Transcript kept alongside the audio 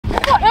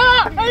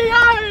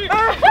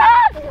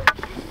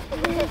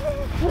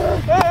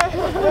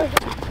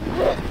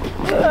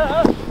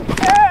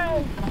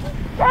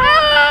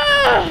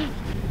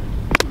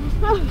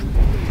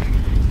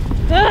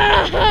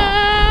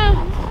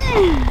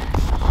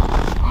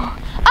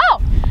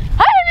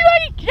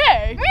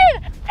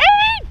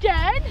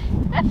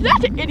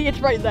That's an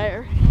idiot right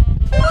there.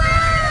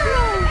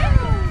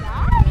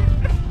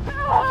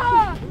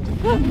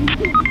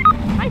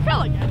 I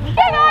fell again.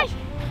 Hey guys!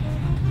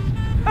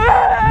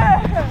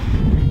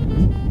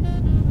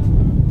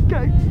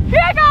 Okay.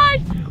 Hey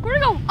guys! We're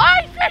gonna go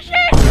ice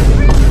fishing!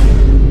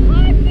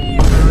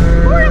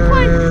 We're gonna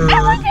play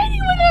everything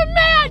you would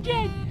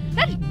imagine!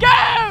 Let's go!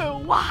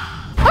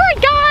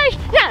 Alright guys!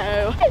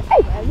 Now, hey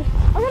guys,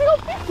 I'm gonna go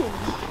fishing.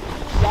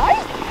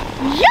 Right?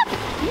 Yep!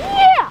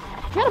 Yeah!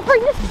 Gotta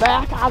bring this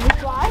back, obviously.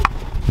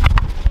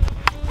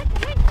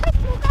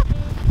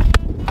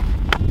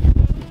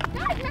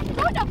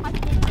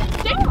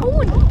 Stay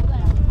cool.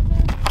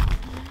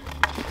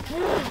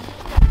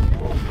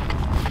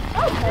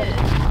 Okay.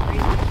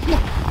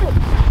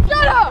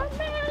 Shut up!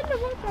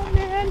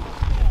 Man.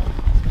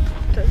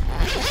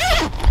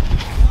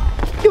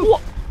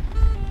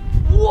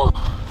 Whoa.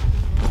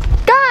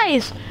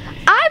 Guys,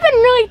 I've been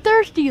really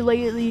thirsty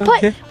lately,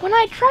 but when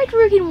I try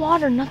drinking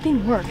water,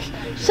 nothing works.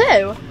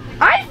 So,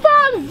 I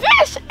found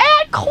this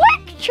at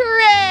Quick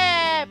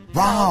Trip!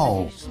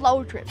 Wow!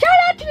 Slow Trip. Shout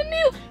out to the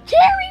new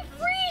Cherry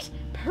Freeze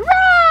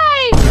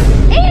Prime!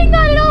 Ain't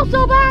got it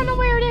also, but I don't know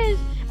where it is.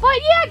 But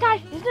yeah,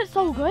 guys, isn't it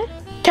so good?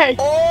 Okay. Okay,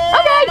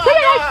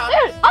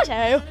 guys.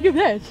 Also, do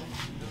this.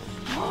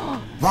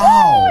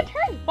 Wow! It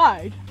turns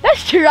wide.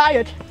 Let's try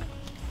it.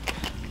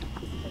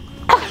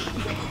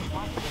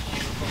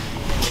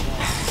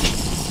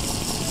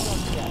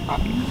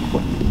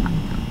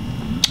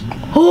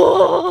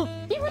 Oh,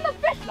 even the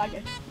fish like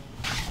it.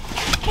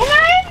 Can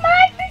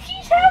my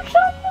fishies have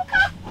some,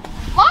 Mocha?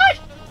 What?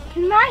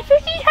 Can my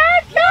fishies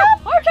have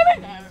some? Or some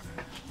in there?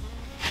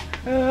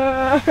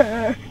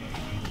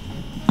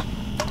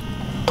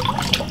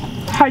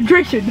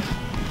 Hydration.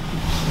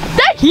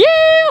 Thank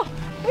you!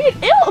 We need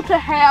ill to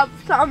have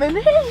some in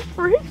his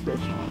for his fish.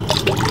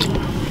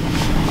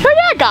 So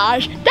yeah,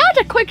 guys, that's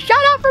a quick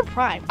shout out for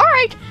Prime.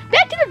 Alright,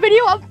 back to the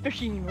video of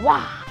fishing.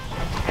 Wow.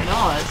 I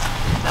know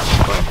that was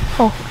quick.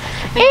 Oh.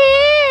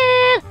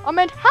 And I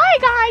meant, hi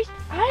guys,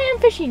 I am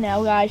fishing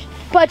now, guys.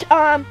 But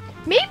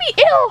maybe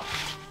it'll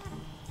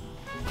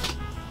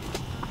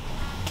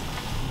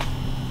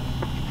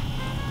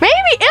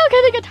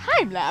get like a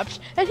time lapse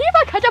and see if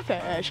I catch a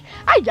fish.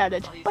 I doubt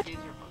it, but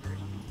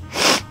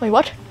wait,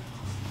 what?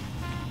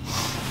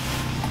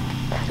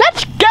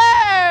 Let's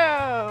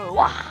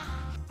go!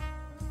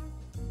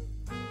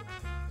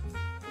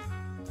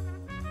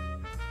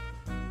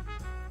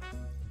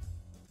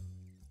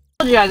 I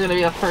told you guys were gonna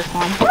be the first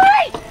one.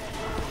 Right!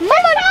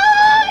 Mama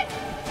time!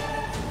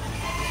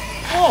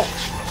 Oh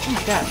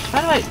my gosh,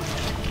 how do I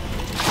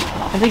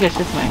think it's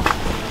this way.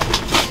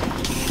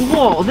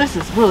 Whoa, this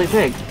is really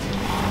big.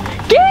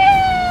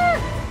 Yeah!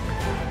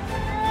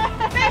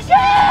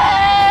 Fisher!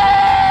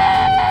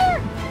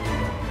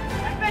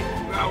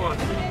 That one.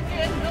 It's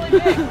really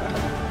big.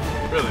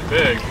 Really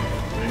big.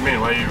 What do you mean?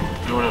 Why are you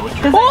doing it with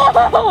your...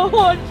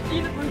 Oh! Just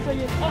eat it for a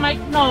second. Oh my,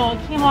 no, it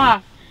came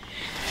off.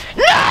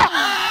 No!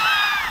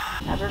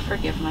 Never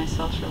forgive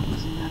myself for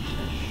losing that fish.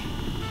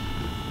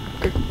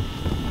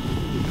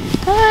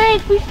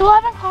 Guys, we still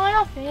haven't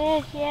caught a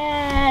fish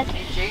yet.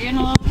 Okay, jigging a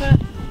little bit.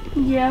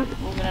 Yeah.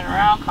 Moving it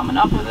around, coming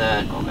up with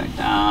it, go back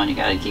down. You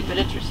gotta keep it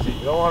interesting.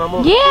 You don't want to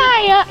move Yeah, it?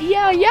 I am.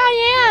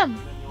 Then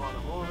you want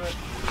to move it.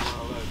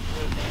 I'll let it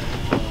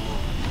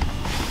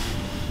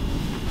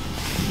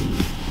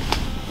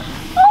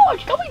Oh,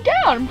 it's going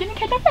down. I'm gonna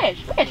catch a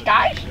fish. Fish,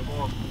 guys.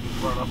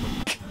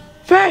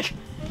 Fish!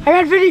 I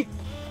got Vinny.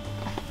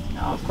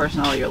 No, of course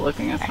not. You're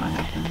looking. That's not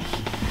happening.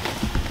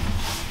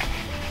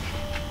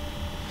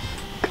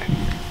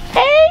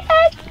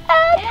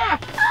 Yeah.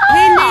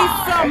 We need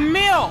some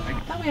milk! I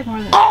thought we had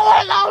more than. Oh,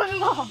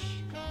 hello.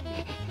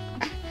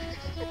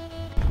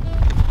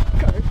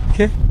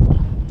 Okay.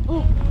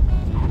 Oh.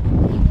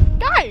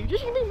 Guys, this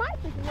is gonna be my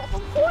fish. Not the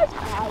fourth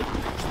guy.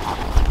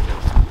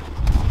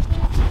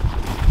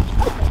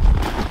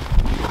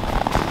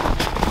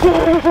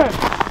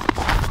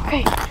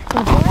 Okay, so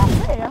go out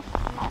there.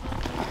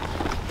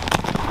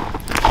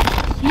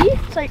 See,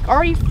 it's like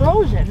already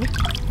frozen.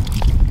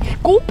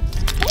 Scoop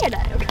and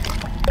out.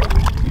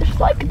 Just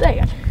like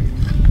that.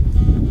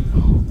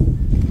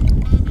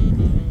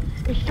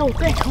 It's so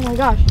thick, oh my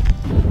gosh.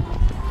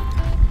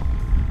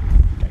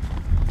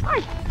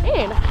 Alright,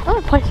 and I'm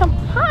gonna play some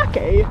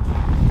hockey.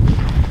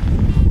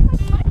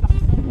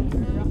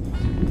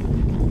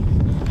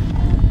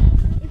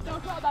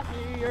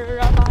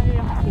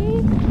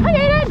 Hi,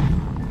 Aiden!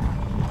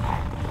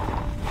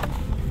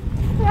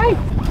 Hey!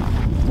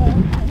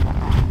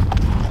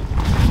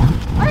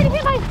 I already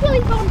hit my silly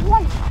bone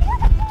twice.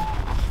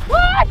 What? I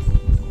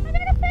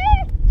got a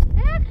fish!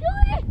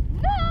 Actually,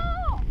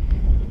 no!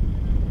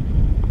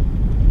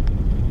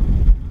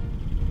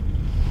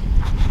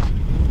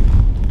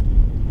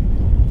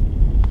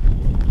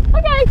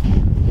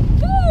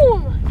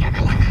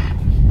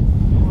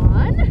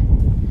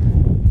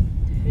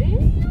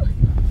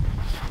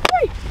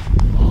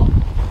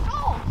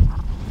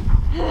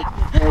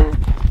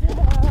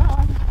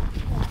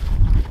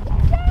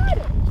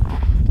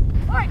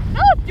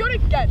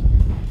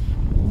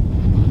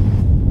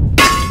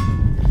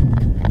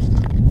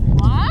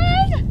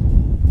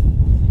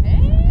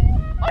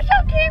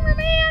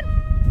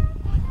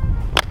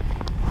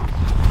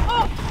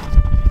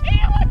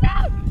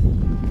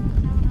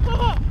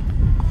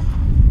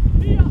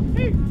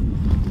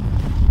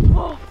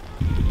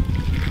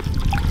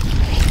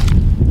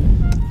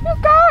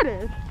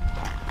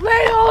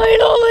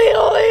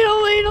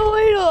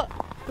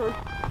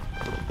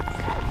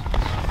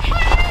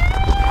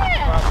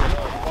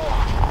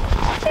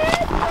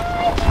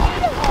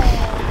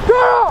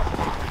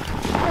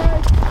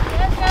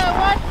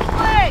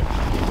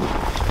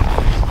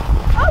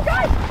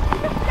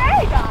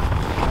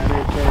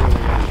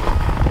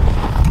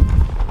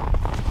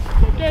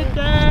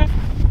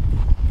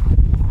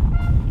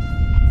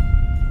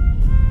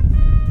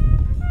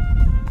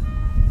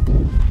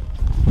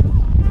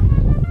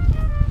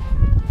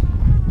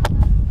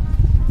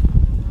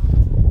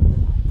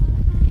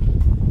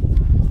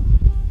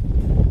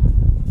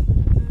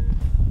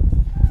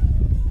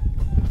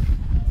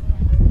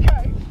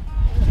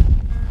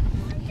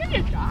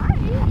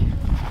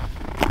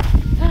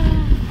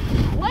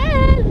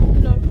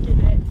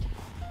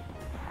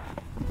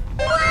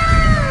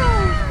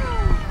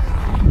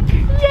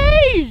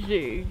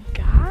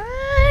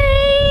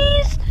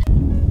 Guys,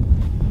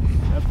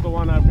 That's the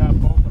one I've got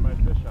both of my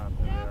fish on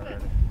today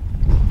already.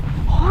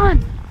 hold on,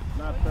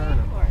 Not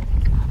turning.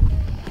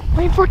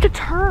 wait for it to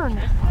turn.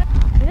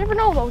 You never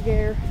know they'll get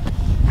here.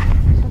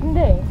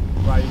 Someday.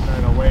 That's why you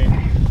kind of wait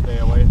and stay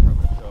away from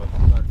it till it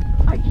starts to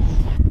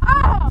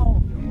Ow!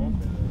 open.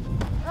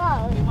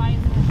 Oh.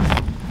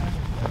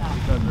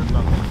 Because there's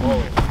nothing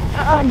pulling.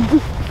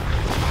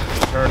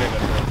 Turning it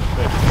towards the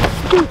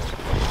fish.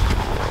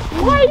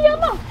 Why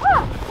am I?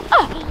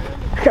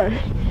 Okay.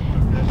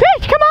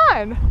 Fish, come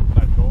on!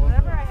 Let go of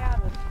Whatever it. I have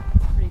is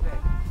pretty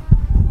big.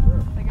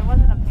 Like it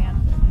wasn't a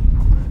panfish.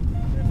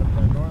 End up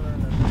that northern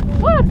and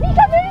then What? Piece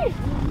of me!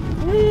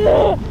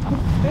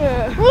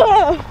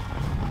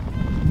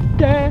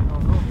 Da,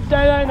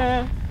 da,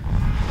 da,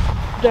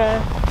 da.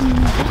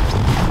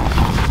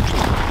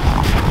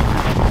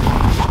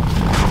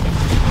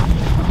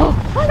 Oh,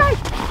 hi guys!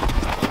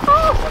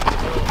 Oh!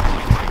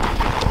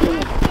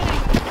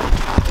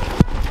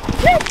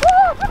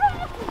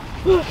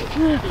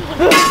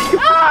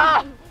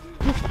 Ah!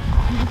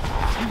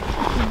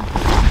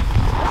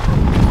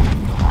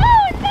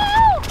 Oh no!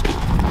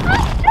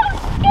 I'm so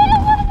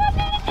scared! What am I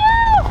gonna do?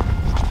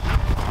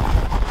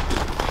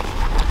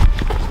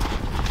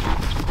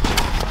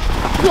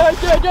 Da,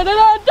 da, da, da,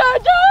 da,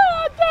 da,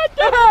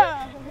 da, da.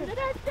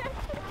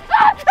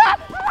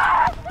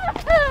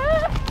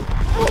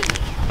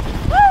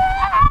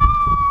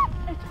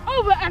 It's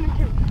over,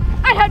 Anakin.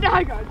 I had to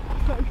high guard.